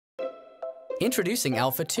Introducing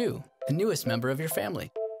Alpha 2, the newest member of your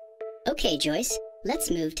family. Okay, Joyce,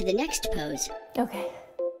 let's move to the next pose. Okay.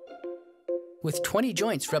 With 20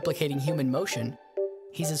 joints replicating human motion,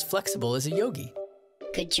 he's as flexible as a yogi.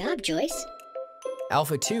 Good job, Joyce.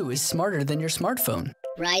 Alpha 2 is smarter than your smartphone.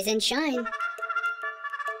 Rise and shine.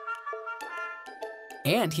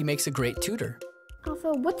 And he makes a great tutor.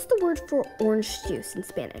 Alpha, what's the word for orange juice in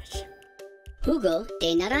Spanish? Jugo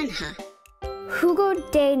de naranja. Jugo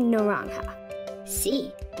de naranja.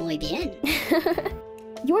 Sí, muy bien.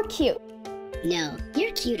 You're cute. No,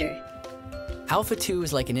 you're cuter. Alpha 2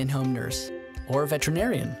 is like an in-home nurse or a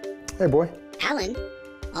veterinarian. Hey, boy. Alan,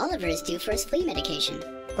 Oliver is due for his flea medication.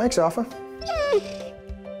 Thanks, Alpha.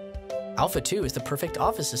 Alpha 2 is the perfect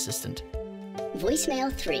office assistant.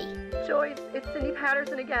 Voicemail 3. Joyce, it's Cindy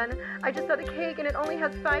Patterson again. I just had a cake and it only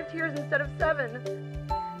has 5 tiers instead of 7.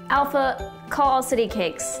 Alpha, call All City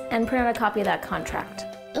Cakes and print out a copy of that contract.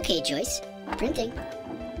 Okay, Joyce. Printing.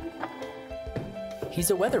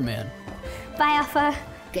 He's a weatherman. Bye, Alpha.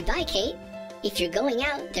 Goodbye, Kate. If you're going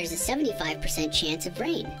out, there's a 75% chance of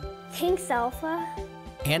rain. Thanks, Alpha.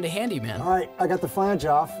 And a handyman. All right, I got the flange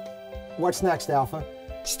off. What's next, Alpha?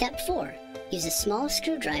 Step 4. Use a small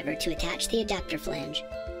screwdriver to attach the adapter flange.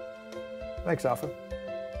 Thanks, Alpha.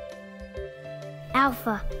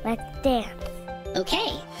 Alpha, let's dance.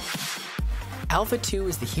 Okay. Alpha 2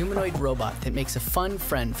 is the humanoid robot that makes a fun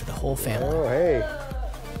friend for the whole family. Oh, hey.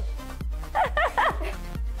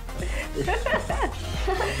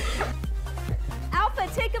 Alpha,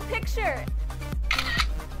 take a picture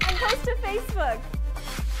and post to Facebook.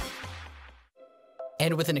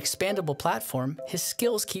 And with an expandable platform, his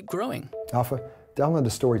skills keep growing. Alpha, download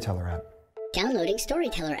the Storyteller app. Downloading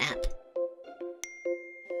Storyteller app.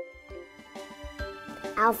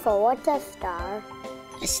 Alpha, what's a star?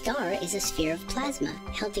 A star is a sphere of plasma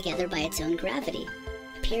held together by its own gravity,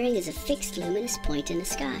 appearing as a fixed luminous point in the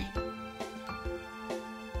sky.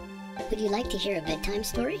 Would you like to hear a bedtime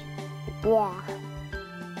story? Yeah.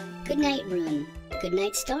 Good night, room. Good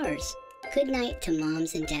night, stars. Good night to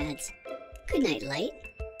moms and dads. Good night, light.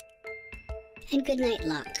 And good night,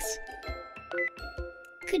 locks.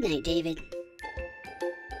 Good night, David.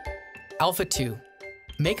 Alpha 2.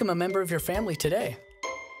 Make him a member of your family today.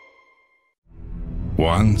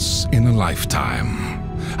 Once in a lifetime,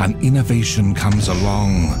 an innovation comes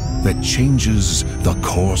along that changes the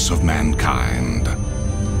course of mankind.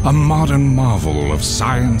 A modern marvel of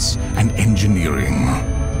science and engineering.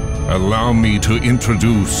 Allow me to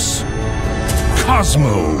introduce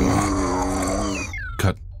Cosmo.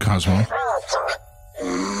 Cosmo?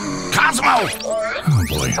 Cosmo! Oh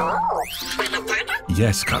boy.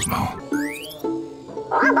 Yes, Cosmo.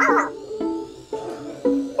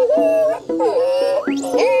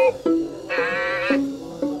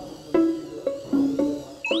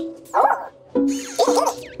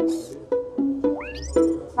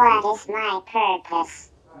 What is my purpose?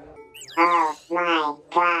 Oh my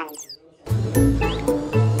God.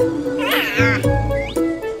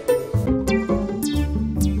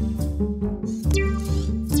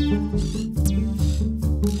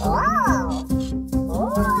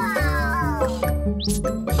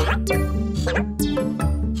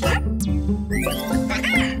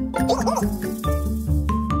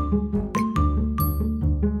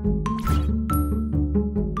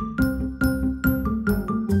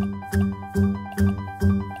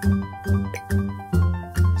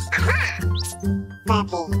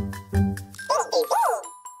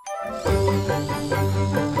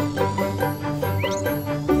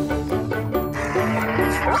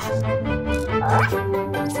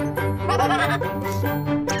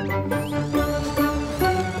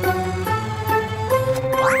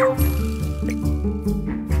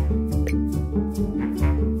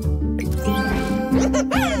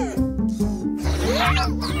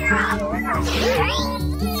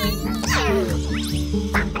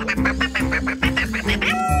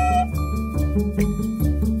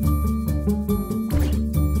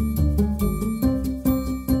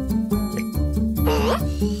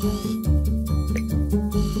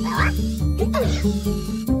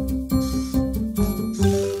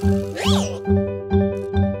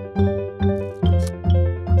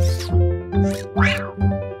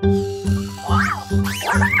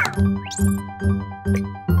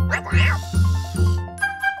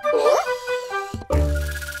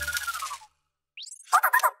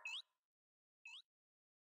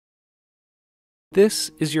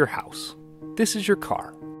 This is your house. This is your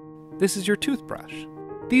car. This is your toothbrush.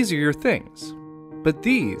 These are your things. But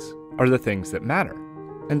these are the things that matter.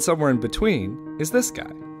 And somewhere in between is this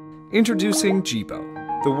guy. Introducing Jibo,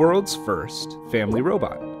 the world's first family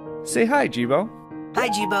robot. Say hi, Jibo. Hi,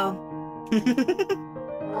 Jibo.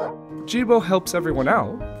 Jibo helps everyone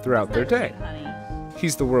out throughout their day.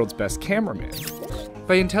 He's the world's best cameraman.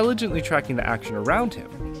 By intelligently tracking the action around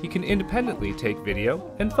him, he can independently take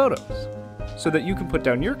video and photos, so that you can put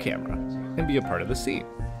down your camera and be a part of the scene.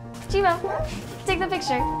 Jibo, take the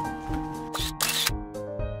picture.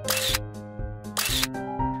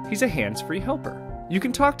 He's a hands-free helper. You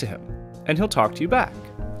can talk to him, and he'll talk to you back,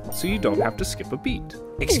 so you don't have to skip a beat.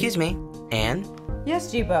 Excuse me, Anne?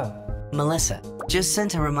 Yes, Jibo. Melissa just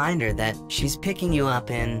sent a reminder that she's picking you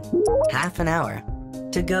up in half an hour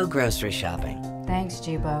to go grocery shopping. Thanks,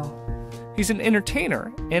 Jibo. He's an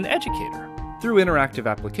entertainer and educator. Through interactive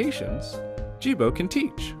applications, Jibo can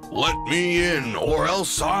teach. Let me in, or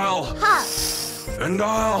else I'll... And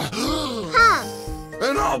I'll...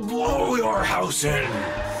 And I'll blow your house in.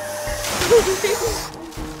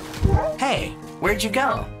 Hey, where'd you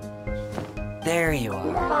go? There you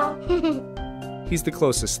are. He's the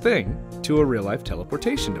closest thing to a real-life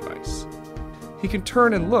teleportation device. He can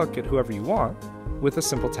turn and look at whoever you want with a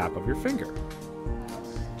simple tap of your finger.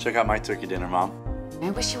 Check out my turkey dinner, Mom.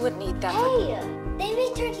 I wish you wouldn't eat that. Hey, they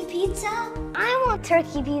made turkey pizza? I want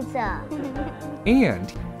turkey pizza.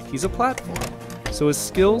 And he's a platform, so his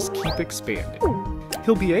skills keep expanding.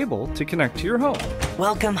 He'll be able to connect to your home.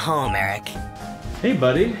 Welcome home, Eric. Hey,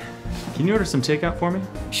 buddy. Can you order some takeout for me?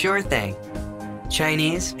 Sure thing.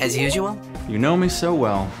 Chinese, as usual? You know me so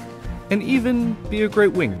well. And even be a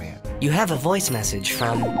great wingman. You have a voice message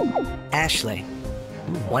from Ashley.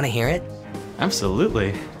 Want to hear it?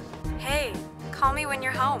 Absolutely. Hey, call me when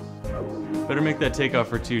you're home. Better make that takeout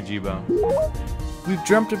for two, Jibo. We've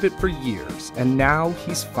dreamt of it for years, and now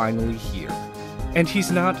he's finally here. And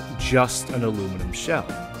he's not just an aluminum shell,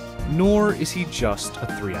 nor is he just a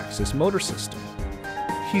 3-axis motor system.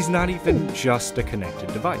 He's not even just a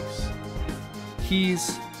connected device.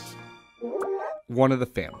 He's one of the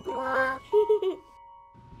family.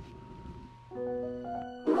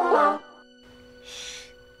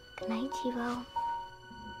 Good night, Jibo.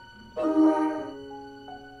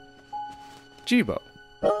 Jibo,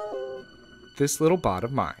 this little bot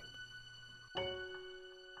of mine.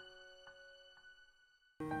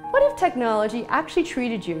 What if technology actually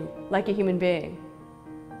treated you like a human being?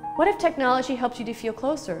 What if technology helped you to feel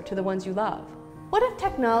closer to the ones you love? What if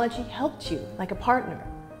technology helped you like a partner,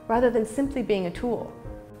 rather than simply being a tool?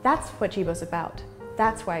 That's what Jibo's about.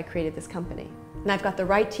 That's why I created this company. And I've got the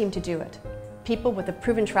right team to do it. People with a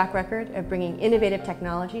proven track record of bringing innovative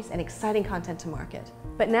technologies and exciting content to market.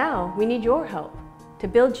 But now we need your help to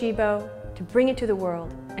build Jibo, to bring it to the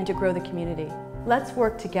world, and to grow the community. Let's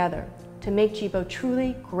work together to make Jibo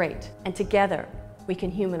truly great, and together we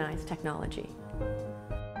can humanize technology.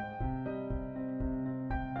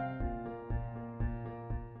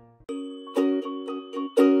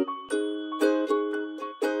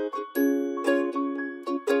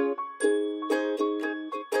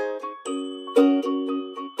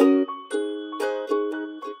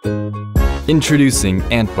 Introducing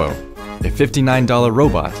Antbo, a $59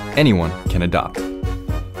 robot anyone can adopt.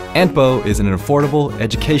 Antbo is an affordable,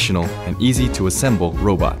 educational, and easy-to-assemble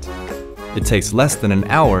robot. It takes less than an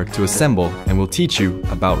hour to assemble and will teach you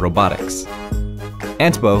about robotics.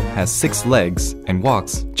 Antbo has 6 legs and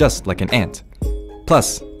walks just like an ant.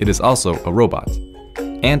 Plus, it is also a robot.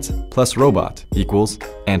 Ant plus robot equals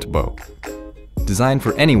Antbo. Designed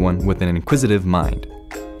for anyone with an inquisitive mind.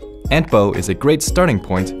 Antbo is a great starting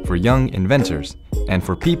point for young inventors and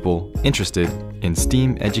for people interested in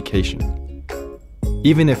STEAM education.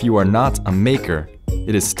 Even if you are not a maker,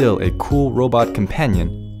 it is still a cool robot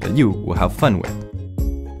companion that you will have fun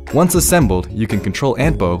with. Once assembled, you can control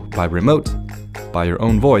Antbo by remote, by your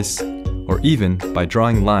own voice, or even by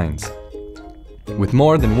drawing lines. With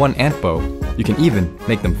more than one Antbo, you can even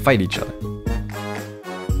make them fight each other.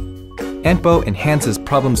 Antbo enhances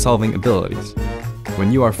problem-solving abilities.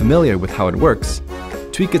 When you are familiar with how it works,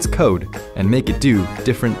 tweak its code and make it do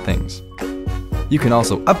different things. You can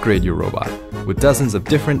also upgrade your robot with dozens of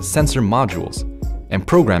different sensor modules and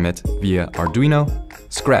program it via Arduino,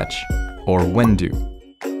 Scratch, or Wendu.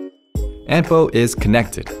 Antbo is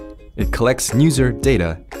connected. It collects user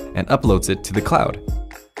data and uploads it to the cloud.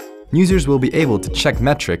 Users will be able to check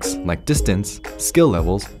metrics like distance, skill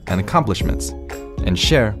levels, and accomplishments, and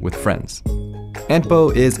share with friends.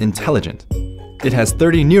 Antbo is intelligent. It has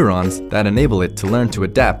 30 neurons that enable it to learn to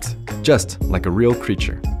adapt, just like a real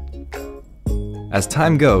creature. As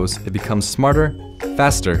time goes, it becomes smarter,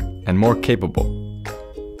 faster, and more capable.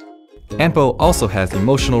 Antbo also has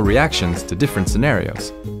emotional reactions to different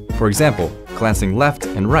scenarios. For example, glancing left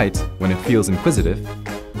and right when it feels inquisitive,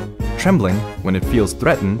 trembling when it feels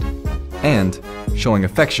threatened, and showing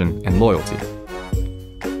affection and loyalty.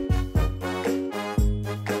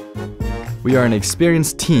 We are an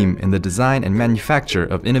experienced team in the design and manufacture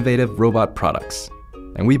of innovative robot products,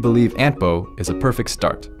 and we believe Antbo is a perfect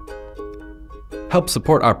start. Help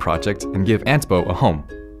support our project and give Antbo a home.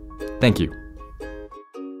 Thank you.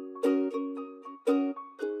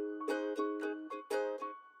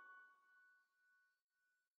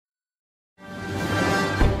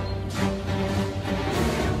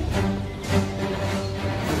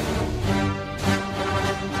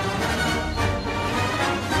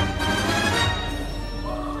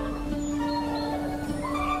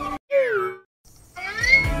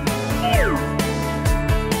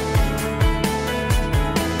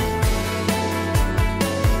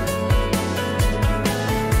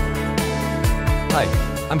 Hi,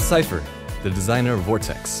 I'm Cypher, the designer of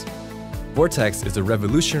Vortex. Vortex is a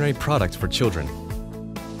revolutionary product for children.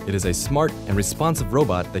 It is a smart and responsive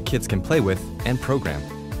robot that kids can play with and program.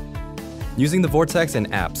 Using the Vortex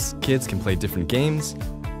and apps, kids can play different games,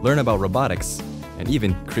 learn about robotics, and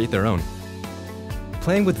even create their own.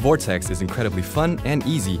 Playing with Vortex is incredibly fun and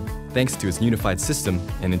easy thanks to its unified system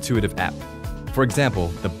and intuitive app. For example,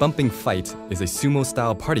 the Bumping Fight is a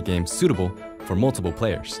sumo-style party game suitable for multiple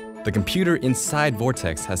players. The computer inside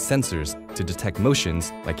Vortex has sensors to detect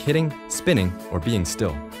motions like hitting, spinning, or being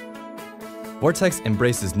still. Vortex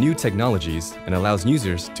embraces new technologies and allows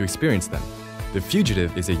users to experience them. The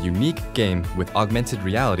Fugitive is a unique game with augmented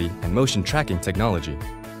reality and motion tracking technology.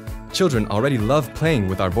 Children already love playing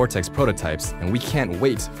with our Vortex prototypes, and we can't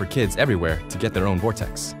wait for kids everywhere to get their own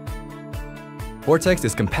Vortex. Vortex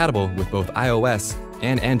is compatible with both iOS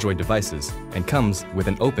and Android devices and comes with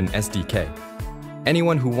an open SDK.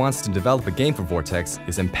 Anyone who wants to develop a game for Vortex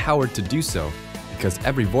is empowered to do so because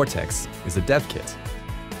every Vortex is a dev kit.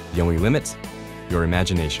 The only limit? Your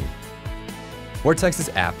imagination. Vortex's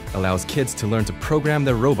app allows kids to learn to program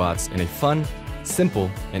their robots in a fun,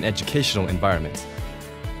 simple, and educational environment.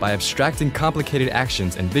 By abstracting complicated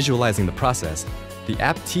actions and visualizing the process, the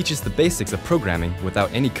app teaches the basics of programming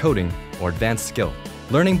without any coding or advanced skill.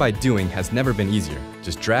 Learning by doing has never been easier.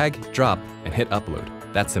 Just drag, drop, and hit upload.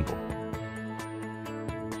 That's simple.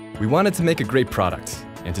 We wanted to make a great product,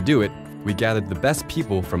 and to do it, we gathered the best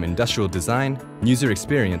people from industrial design, user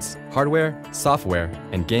experience, hardware, software,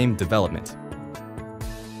 and game development.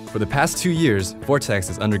 For the past 2 years, Vortex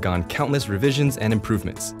has undergone countless revisions and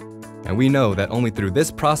improvements, and we know that only through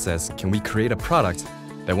this process can we create a product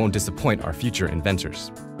that won't disappoint our future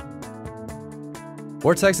inventors.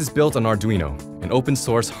 Vortex is built on Arduino, an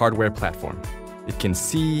open-source hardware platform. It can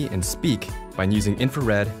see and speak by using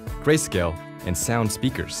infrared, grayscale, and sound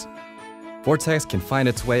speakers. Vortex can find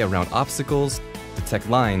its way around obstacles, detect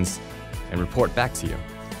lines, and report back to you.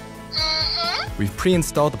 We've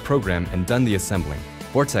pre-installed the program and done the assembling.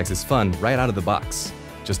 Vortex is fun right out of the box.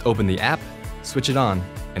 Just open the app, switch it on,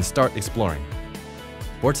 and start exploring.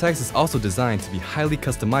 Vortex is also designed to be highly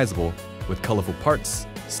customizable with colorful parts,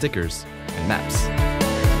 stickers, and maps.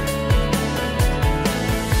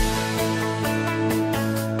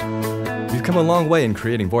 We've come a long way in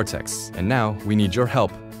creating Vortex, and now we need your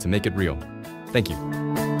help to make it real. Thank you.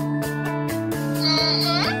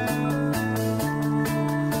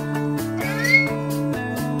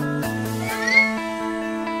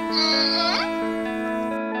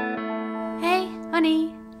 Hey,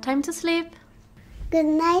 honey, time to sleep. Good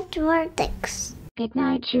night, Vortex. Good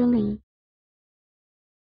night, Julie.